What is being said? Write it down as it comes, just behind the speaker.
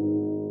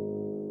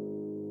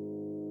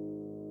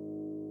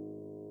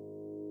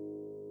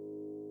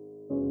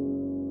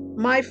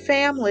My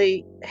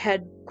family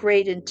had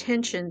great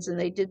intentions and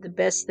they did the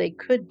best they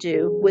could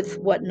do with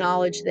what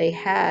knowledge they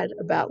had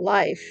about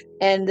life.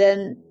 And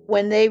then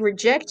when they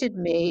rejected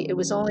me, it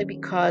was only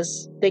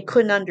because they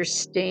couldn't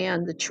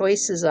understand the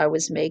choices I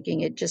was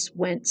making. It just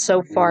went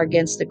so far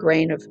against the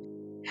grain of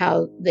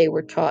how they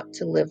were taught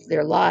to live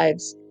their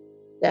lives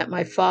that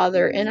my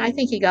father, and I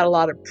think he got a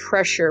lot of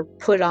pressure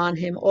put on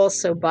him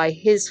also by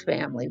his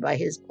family, by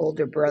his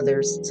older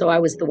brothers. So I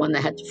was the one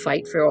that had to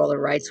fight for all the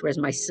rights, whereas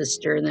my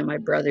sister and then my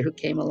brother who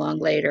came along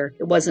later,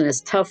 it wasn't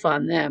as tough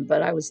on them,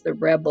 but I was the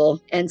rebel.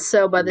 And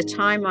so by the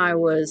time I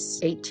was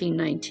 18,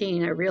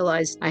 19, I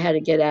realized I had to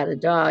get out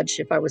of Dodge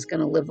if I was going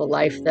to live a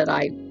life that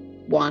I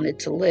wanted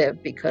to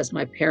live, because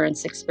my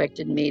parents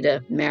expected me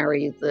to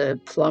marry the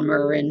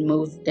plumber and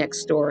move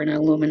next door in an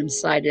aluminum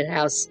sided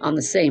house on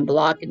the same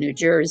block in New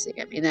Jersey.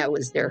 I mean, that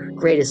was their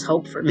greatest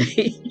hope for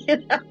me.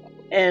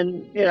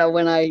 And,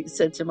 when I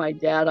said to my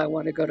dad, I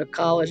want to go to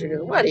college, he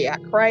goes, "What are you,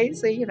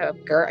 crazy?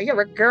 Girl,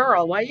 you're a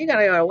girl. Why are you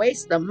going to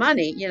waste the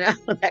money?"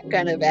 That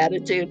kind of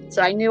attitude.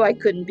 So I knew I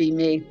couldn't be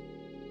me.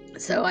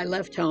 So I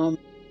left home.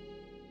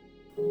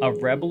 A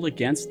rebel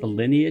against the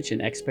lineage and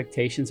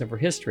expectations of her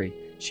history,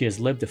 she has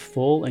lived a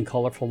full and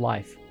colorful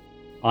life.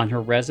 On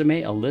her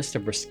resume, a list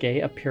of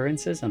risque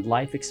appearances and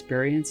life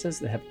experiences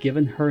that have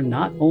given her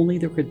not only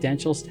the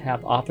credentials to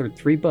have authored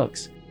 3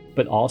 books,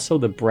 but also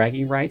the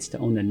bragging rights to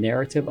own the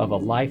narrative of a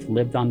life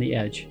lived on the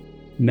edge.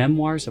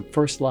 Memoirs of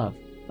first love,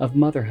 of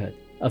motherhood,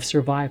 of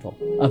survival,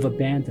 of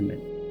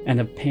abandonment, and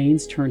of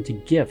pains turned to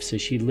gifts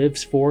as she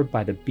lives forward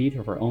by the beat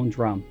of her own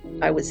drum.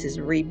 I was his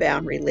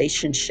rebound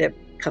relationship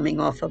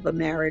coming off of a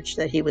marriage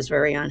that he was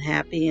very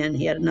unhappy in.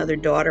 He had another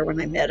daughter when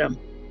I met him,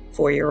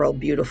 4-year-old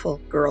beautiful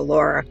girl,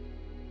 Laura.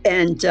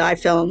 And I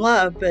fell in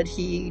love, but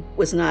he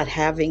was not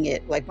having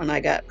it. Like when I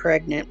got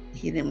pregnant,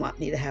 he didn't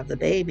want me to have the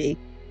baby.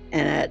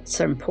 And at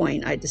some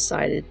point, I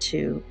decided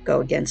to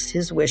go against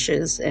his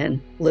wishes and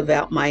live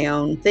out my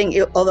own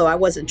thing. Although I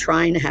wasn't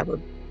trying to have a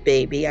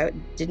baby, I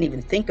didn't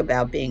even think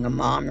about being a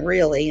mom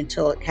really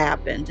until it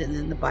happened. And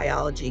then the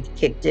biology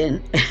kicked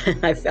in.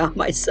 And I found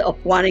myself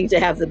wanting to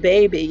have the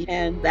baby.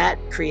 And that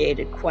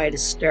created quite a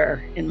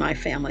stir in my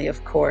family,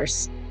 of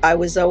course. I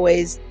was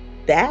always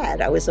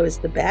bad. I was always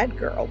the bad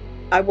girl.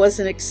 I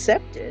wasn't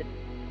accepted.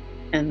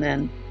 And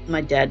then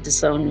my dad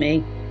disowned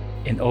me.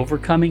 In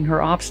overcoming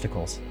her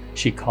obstacles,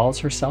 she calls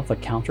herself a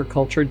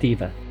counterculture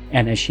diva,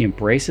 and as she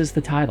embraces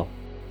the title,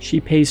 she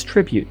pays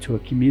tribute to a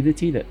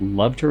community that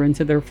loved her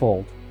into their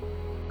fold.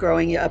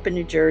 Growing up in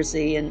New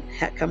Jersey and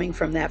coming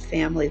from that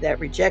family that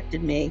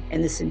rejected me,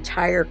 and this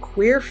entire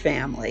queer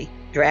family,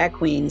 drag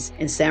queens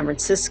in San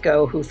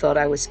Francisco who thought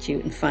I was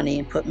cute and funny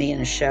and put me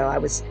in a show. I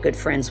was good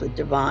friends with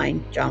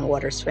Divine, John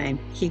Waters fame.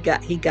 He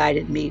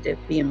guided me to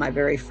be in my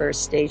very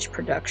first stage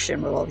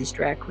production with all these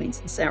drag queens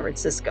in San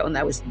Francisco, and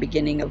that was the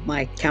beginning of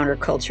my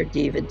counterculture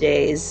diva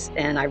days.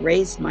 And I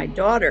raised my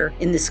daughter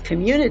in this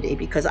community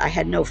because I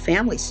had no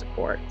family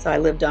support. So I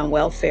lived on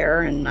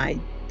welfare, and I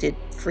did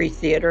free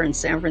theater in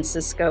San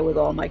Francisco with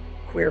all my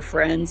queer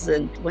friends.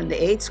 And when the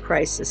AIDS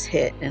crisis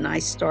hit and I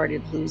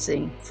started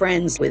losing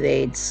friends with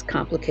AIDS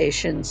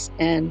complications,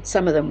 and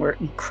some of them were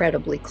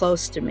incredibly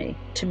close to me,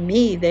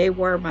 they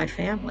were my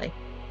family.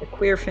 The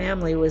queer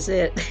family was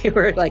it. They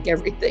were like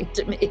everything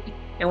to me.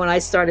 And when I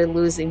started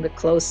losing the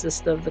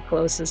closest of the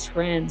closest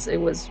friends,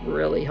 it was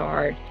really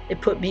hard. It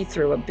put me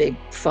through a big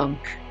funk,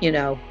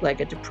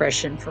 like a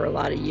depression for a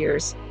lot of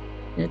years.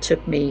 And it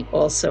took me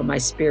also my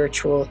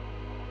spiritual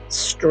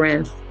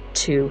strength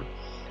to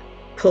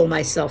pull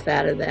myself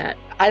out of that.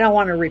 I don't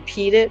want to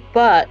repeat it,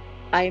 but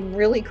I'm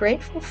really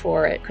grateful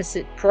for it because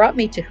it brought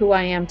me to who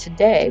I am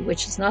today,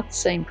 which is not the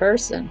same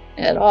person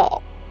at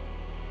all.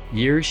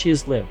 Years she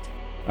has lived,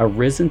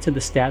 arisen to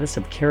the status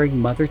of caring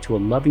mother to a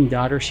loving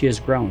daughter she has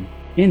grown.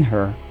 In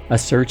her, a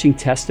surging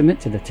testament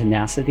to the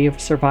tenacity of a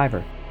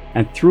survivor,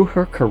 and through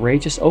her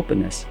courageous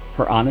openness,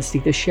 her honesty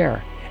to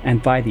share,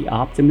 and by the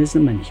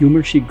optimism and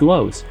humor she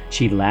glows,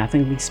 she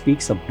laughingly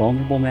speaks of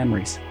vulnerable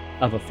memories,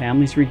 of a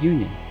family's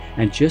reunion,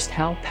 and just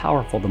how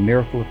powerful the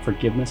miracle of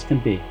forgiveness can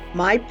be.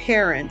 My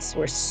parents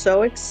were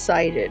so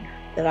excited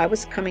that I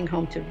was coming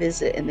home to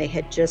visit, and they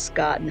had just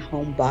gotten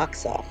home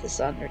box office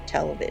on their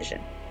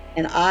television.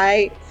 And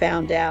I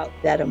found out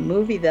that a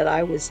movie that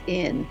I was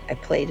in, I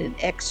played an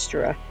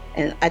extra.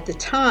 And at the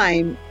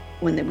time,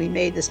 when we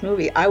made this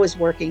movie, I was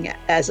working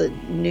as a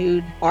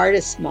nude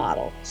artist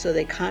model. So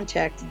they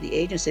contacted the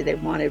agency. They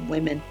wanted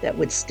women that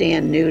would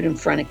stand nude in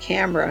front of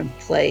camera and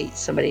play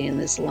somebody in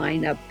this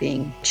lineup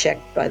being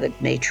checked by the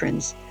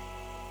matrons.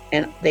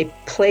 And they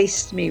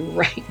placed me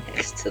right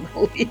next to the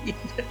lead.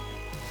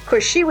 Of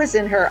course, she was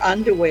in her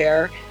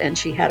underwear and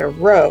she had a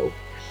robe,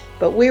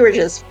 but we were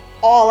just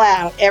all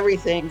out,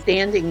 everything,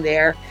 standing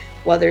there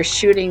while they're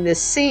shooting this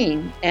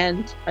scene.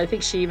 And I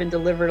think she even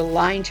delivered a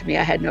line to me.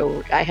 I had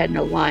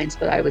no lines,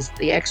 but I was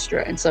the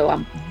extra. And so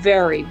I'm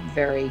very,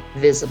 very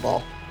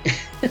visible.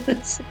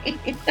 And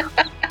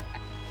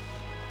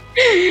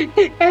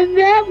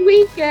that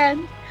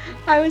weekend,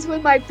 I was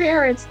with my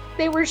parents.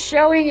 They were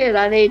showing it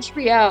on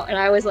HBO, and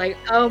I was like,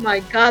 oh my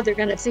God, they're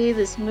going to see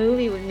this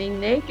movie with me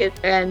naked.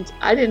 And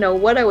I didn't know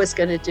what I was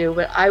going to do,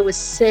 but I was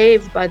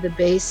saved by the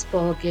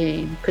baseball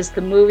game because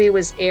the movie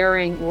was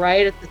airing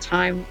right at the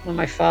time when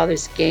my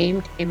father's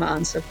game came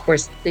on. So, of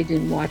course, they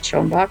didn't watch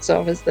home box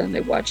office, then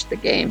they watched the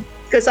game.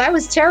 Because I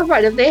was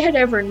terrified if they had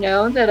ever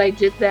known that I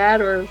did that,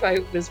 or if I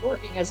was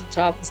working as a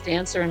topless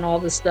dancer and all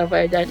the stuff I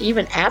had done,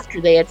 even after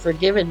they had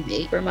forgiven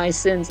me for my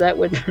sins, that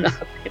would not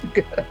have been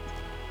good.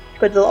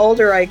 But the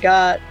older I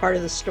got, part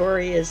of the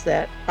story is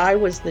that I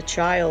was the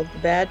child, the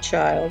bad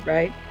child,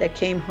 right? That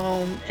came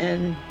home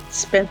and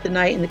spent the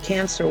night in the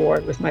cancer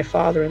ward with my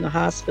father in the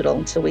hospital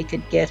until we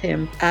could get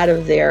him out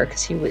of there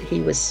because he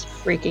was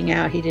freaking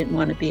out. He didn't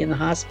want to be in the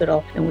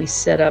hospital. And we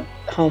set up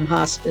home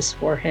hospice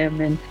for him.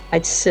 And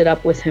I'd sit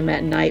up with him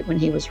at night when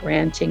he was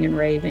ranting and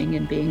raving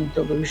and being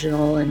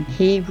delusional. And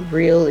he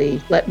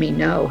really let me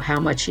know how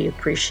much he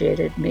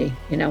appreciated me.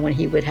 You know, when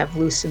he would have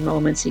lucid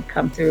moments, he'd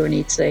come through and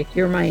he'd say,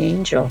 "You're my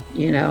angel,"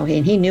 you know,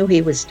 and he knew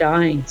he was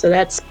dying. So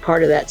that's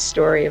part of that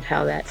story of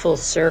how that full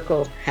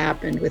circle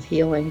happened with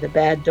healing. The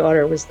bad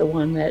daughter was the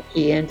one that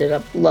he ended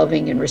up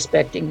loving and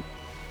respecting.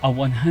 A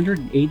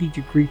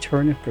 180-degree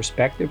turn of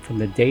perspective from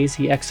the days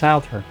he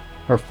exiled her.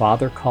 Her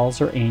father calls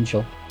her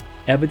angel,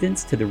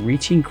 evidence to the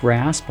reaching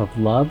grasp of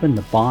love and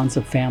the bonds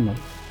of family.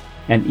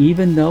 And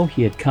even though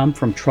he had come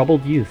from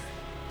troubled youth,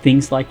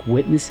 things like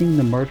witnessing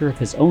the murder of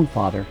his own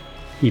father,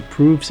 he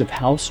proves of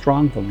how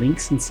strong the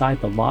links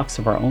inside the locks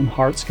of our own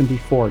hearts can be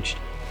forged.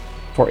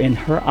 For in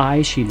her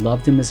eyes she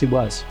loved him as he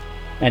was,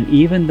 and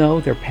even though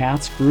their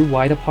paths grew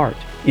wide apart,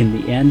 in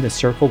the end the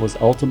circle was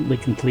ultimately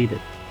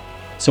completed.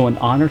 So in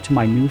honor to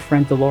my new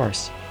friend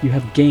Dolores, you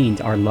have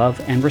gained our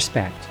love and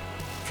respect.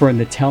 For in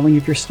the telling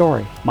of your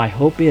story, my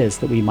hope is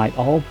that we might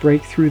all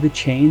break through the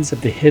chains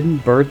of the hidden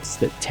burdens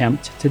that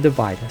tempt to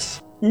divide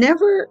us.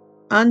 Never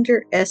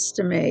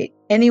underestimate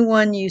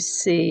anyone you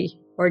see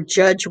or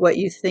judge what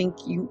you think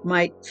you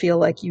might feel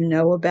like you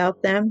know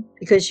about them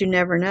because you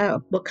never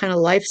know what kind of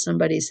life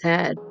somebody's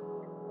had.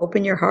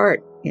 Open your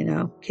heart, you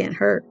know, can't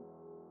hurt.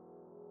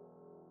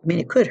 I mean,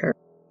 it could hurt.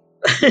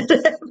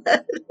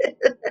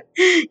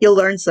 You'll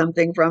learn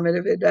something from it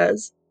if it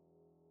does.